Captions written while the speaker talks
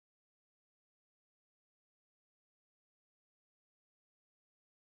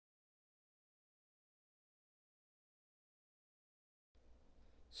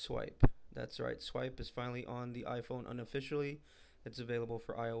Swype. That's right. Swype is finally on the iPhone unofficially. It's available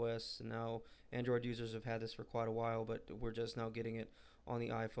for iOS. And now Android users have had this for quite a while, but we're just now getting it on the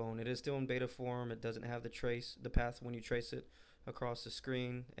iPhone. It is still in beta form. It doesn't have the path when you trace it across the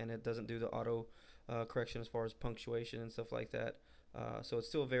screen, and it doesn't do the auto correction as far as punctuation and stuff like that. So it's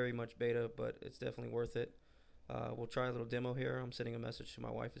still very much beta, but it's definitely worth it. We'll try a little demo here. I'm sending a message to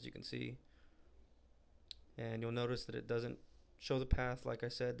my wife, as you can see, and you'll notice that it doesn't show the path like I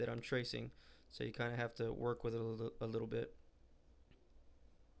said that I'm tracing, so you kind of have to work with it a little bit.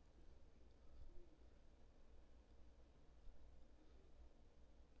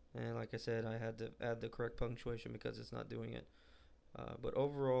 And like I said, I had to add the correct punctuation because it's not doing it. But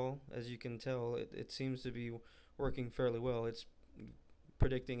overall, as you can tell, it seems to be working fairly well. It's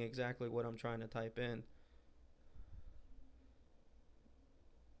predicting exactly what I'm trying to type in.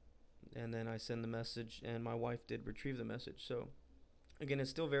 And then I send the message, and my wife did retrieve the message. So again, it's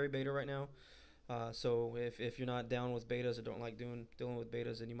still very beta right now. So if you're not down with betas or don't like dealing with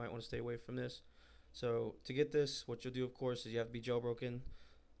betas, then you might want to stay away from this. So to get this, what you'll do, of course, is you have to be jailbroken,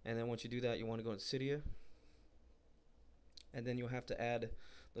 and then once you do that, you want to go to Cydia, and then you'll have to add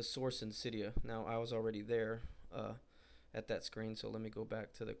the source in Cydia. Now I was already there at that screen, so let me go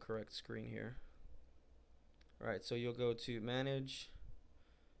back to the correct screen here. All right, so you'll go to Manage,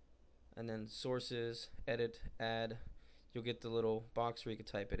 and then Sources, Edit, Add. You'll get the little box where you can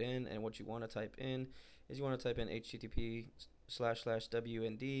type it in, and what you want to type in is you want to type in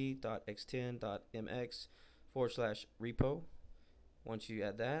http://wnd.x10.mx/repo. Once you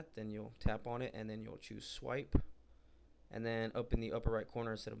add that, then you'll tap on it, and then you'll choose Swype, and then up in the upper right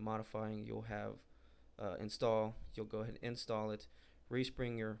corner, instead of modifying, you'll have install. You'll go ahead and install it,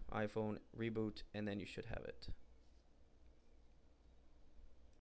 respring your iPhone, reboot, and then you should have it.